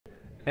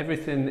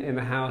Everything in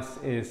the house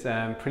is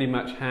pretty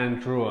much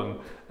hand drawn.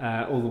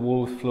 All the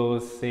walls,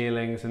 floors,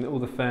 ceilings and all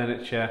the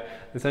furniture.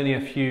 There's only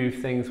a few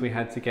things we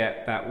had to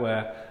get that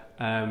were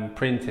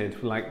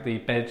printed, like the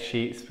bed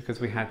sheets, because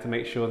we had to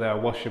make sure they are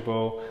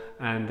washable,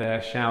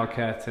 and shower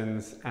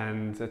curtains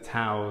and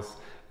towels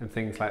and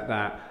things like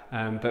that.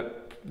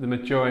 But the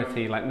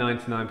majority, like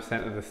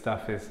 99% of the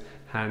stuff, is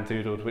hand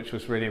doodled, which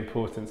was really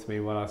important to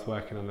me while I was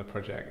working on the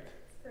project.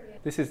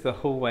 This is the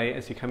hallway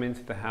as you come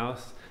into the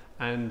house,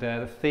 and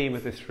the theme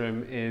of this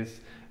room is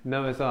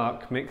Noah's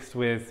Ark mixed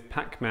with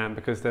Pac-Man,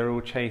 because they're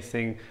all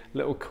chasing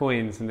little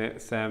coins, and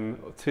it's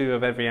two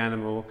of every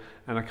animal,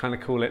 and I kind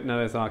of call it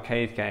Noah's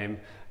arcade game.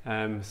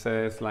 So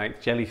it's like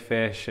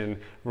jellyfish and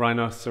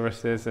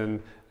rhinoceroses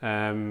and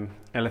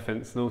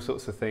elephants and all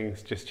sorts of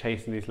things just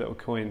chasing these little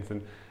coins,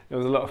 and it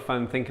was a lot of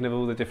fun thinking of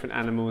all the different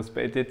animals,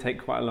 but it did take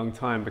quite a long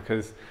time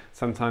because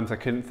sometimes I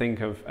couldn't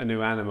think of a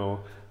new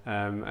animal,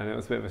 and it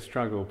was a bit of a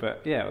struggle,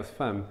 but yeah, it was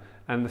fun.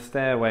 And the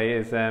stairway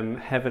is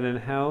heaven and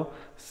hell,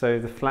 so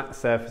the flat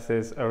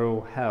surfaces are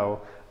all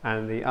hell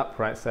and the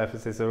upright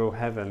surfaces are all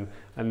heaven,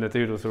 and the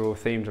doodles are all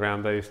themed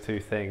around those two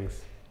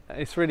things.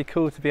 It's really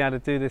cool to be able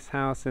to do this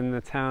house in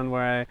the town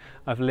where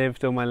I've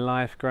lived all my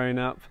life, grown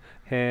up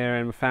here,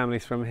 and my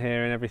family's from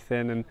here and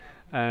everything,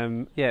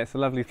 and yeah, it's a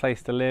lovely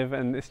place to live,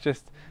 and it's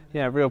just,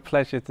 yeah, a real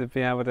pleasure to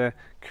be able to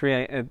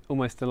create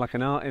almost like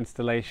an art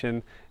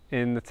installation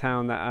in the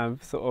town that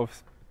I'm sort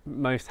of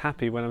most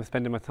happy when I'm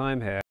spending my time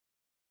here.